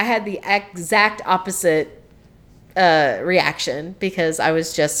had the exact opposite reaction, because I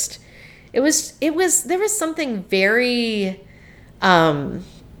was just, there was something very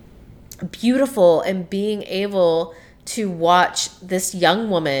beautiful in being able to watch this young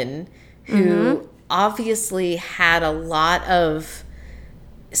woman who obviously had a lot of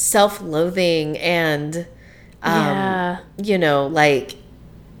self-loathing and you know, like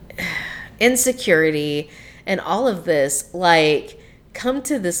insecurity and all of this, like come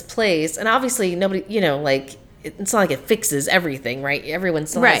to this place. And obviously nobody, you know, like it's not like it fixes everything, right? Everyone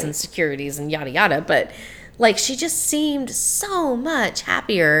still has insecurities and yada yada, but like she just seemed so much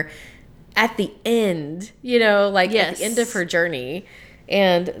happier at the end, you know, like at the end of her journey.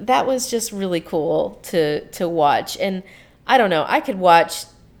 And that was just really cool to watch. And I don't know, I could watch,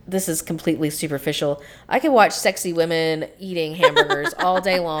 this is completely superficial, I could watch sexy women eating hamburgers all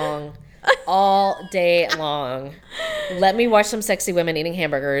day long. All day long. Let me watch some sexy women eating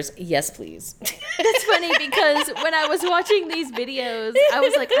hamburgers. Yes, please. That's funny, because when I was watching these videos, I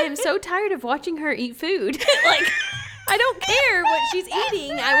was like, I am so tired of watching her eat food. Like, I don't care what she's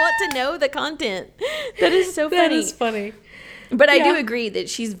eating. I want to know the content. That is so funny. That is funny. But I do agree that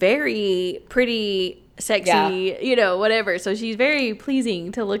she's very pretty, sexy, you know, whatever. So she's very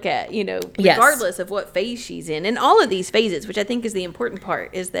pleasing to look at, you know, regardless of what phase she's in. And all of these phases, which I think is the important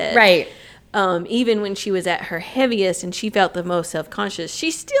part, is that even when she was at her heaviest and she felt the most self-conscious,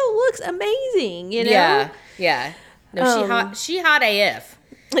 she still looks amazing, you know? Yeah. No, she hot AF.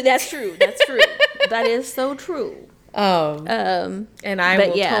 That's true. That's true. That is so true. And I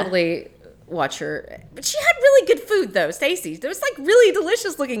will totally watch her. But she had really good food, though, Stacey. There was like really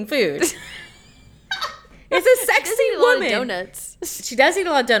delicious looking food. It's a sexy woman. She does eat a lot of donuts. She does eat a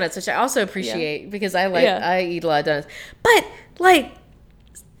lot of donuts, which I also appreciate, because I eat a lot of donuts. But like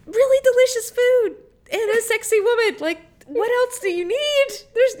really delicious food and a sexy woman. Like, what else do you need?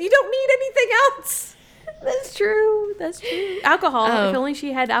 You don't need anything else. That's true. That's true. Alcohol. If only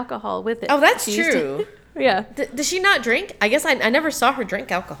she had alcohol with it. Oh, that's true. Yeah. Does she not drink? I guess I never saw her drink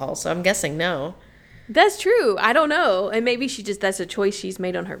alcohol, so I'm guessing no. That's true. I don't know. And maybe that's a choice she's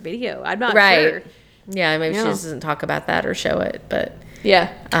made on her video. I'm not sure. Yeah, maybe she just doesn't talk about that or show it, but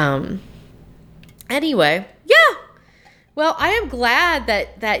yeah. Anyway, yeah. Well, I am glad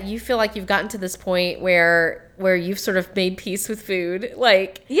that you feel like you've gotten to this point where you've sort of made peace with food,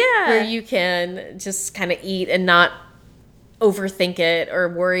 like where you can just kind of eat and not overthink it or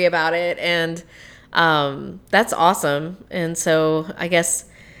worry about it, and that's awesome. And so I guess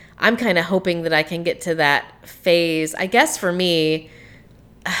I'm kind of hoping that I can get to that phase. I guess for me,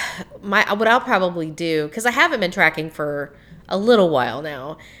 what I'll probably do, because I haven't been tracking for a little while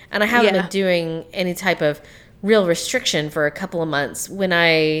now, and I haven't been doing any type of real restriction for a couple of months.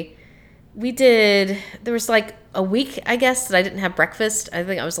 There was like a week, I guess, that I didn't have breakfast. I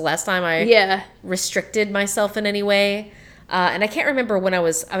think that was the last time I restricted myself in any way. And I can't remember when I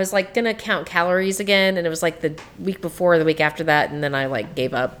was like gonna count calories again, and it was like the week before or the week after that, and then I like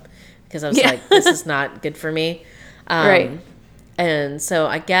gave up because I was like, this is not good for me. Right. And so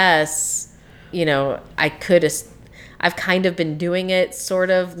I guess, you know, I've kind of been doing it sort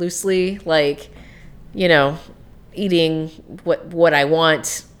of loosely, like, you know, eating what I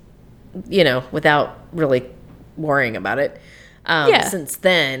want, you know, without really worrying about it since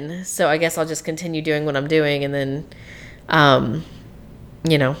then. So I guess I'll just continue doing what I'm doing, and then,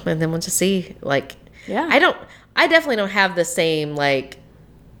 you know, and then we'll just see. Like, I definitely don't have the same, like,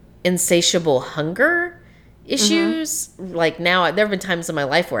 insatiable hunger issues. Like, now there have been times in my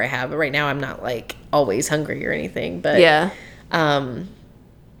life where I have, but right now I'm not like always hungry or anything, but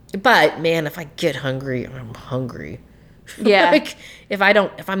but man, if I get hungry, I'm hungry. Like, if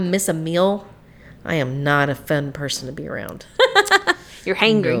I miss a meal, I am not a fun person to be around. You're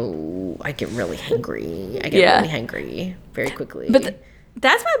hangry. No, I get really hangry. I get really hangry very quickly. But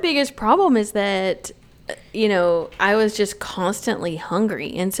that's my biggest problem, is that, you know, I was just constantly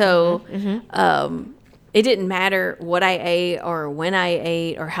hungry. And so it didn't matter what I ate or when I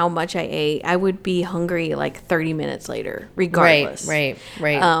ate or how much I ate. I would be hungry like 30 minutes later, regardless. Right.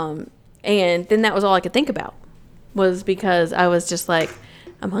 And then that was all I could think about, was because I was just like,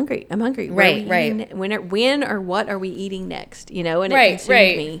 I'm hungry. Right. When or what are we eating next? You know, and it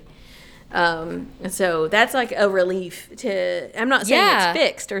consumed me. And so that's like a relief I'm not saying it's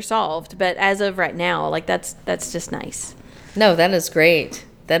fixed or solved, but as of right now, like that's just nice. No, that is great.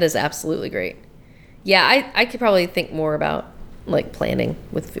 That is absolutely great. Yeah, I could probably think more about like planning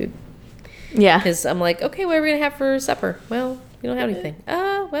with food. Yeah. Because I'm like, okay, what are we going to have for supper? Well, we don't have anything.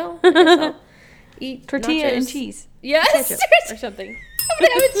 Well, I guess I'll eat Tortilla nachos. and cheese. Yes. Ketchup or something. I'm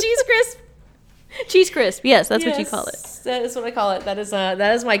gonna have a cheese crisp. Cheese crisp. Yes, that's what you call it. That is what I call it. That is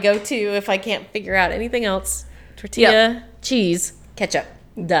my go-to if I can't figure out anything else. Tortilla, cheese, ketchup.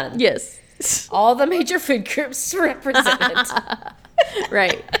 Done. Yes. All the major food groups represented.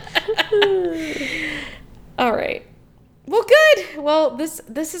 Right. All right. Well, good. Well,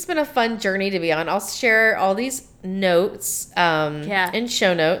 this has been a fun journey to be on. I'll share all these notes in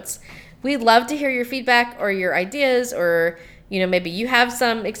show notes. We'd love to hear your feedback or your ideas, or maybe you have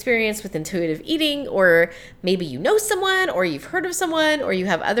some experience with intuitive eating, or maybe you know someone, or you've heard of someone, or you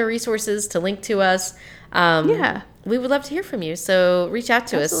have other resources to link to us. We would love to hear from you. So reach out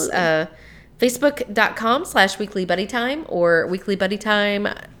to us. Facebook.com/weeklybuddytime or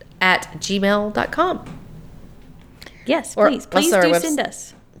weeklybuddytime@gmail.com. Yes, please. Please do send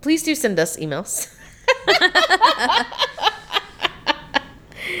us. Please do send us emails.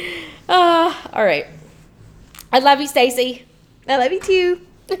 All right. I love you, Stacy. I love you too.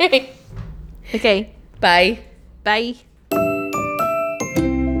 Okay. Bye. Bye.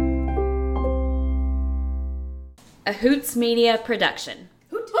 A Hoots Media production.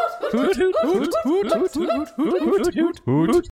 Hoot, hoot, hoot, hoot, hoot, hoot, hoot, hoot, hoot, hoot, hoot.